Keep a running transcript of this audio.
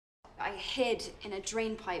I hid in a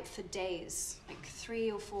drain pipe for days, like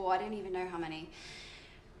 3 or 4, I don't even know how many.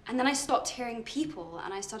 And then I stopped hearing people,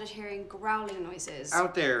 and I started hearing growling noises.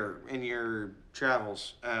 Out there in your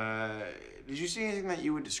travels, did you see anything that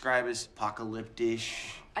you would describe as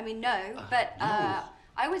apocalyptic-ish? I mean, no, but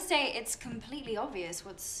I would say it's completely obvious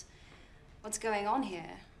what's going on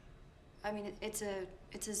here. I mean, it's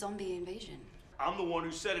a zombie invasion. I'm the one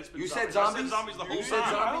who said it's been You zombies. said zombies? I said zombies the whole You time. said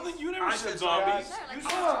zombies? I don't think you never said zombies. No, You like,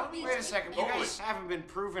 said zombies. Wait a second, you guys haven't been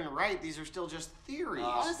proven right. These are still just theories.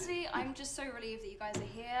 Honestly, I'm just so relieved that you guys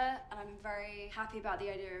are here, and I'm very happy about the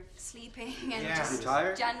idea of sleeping and Yeah. just You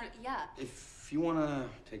tired? yeah. If you want to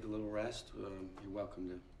take a little rest, you're welcome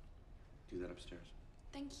to do that upstairs.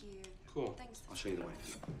 Thank you. Cool. Thanks. I'll show you the way.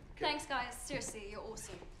 Thanks, guys. Seriously, you're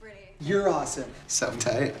awesome. Really. You're awesome. So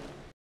tight.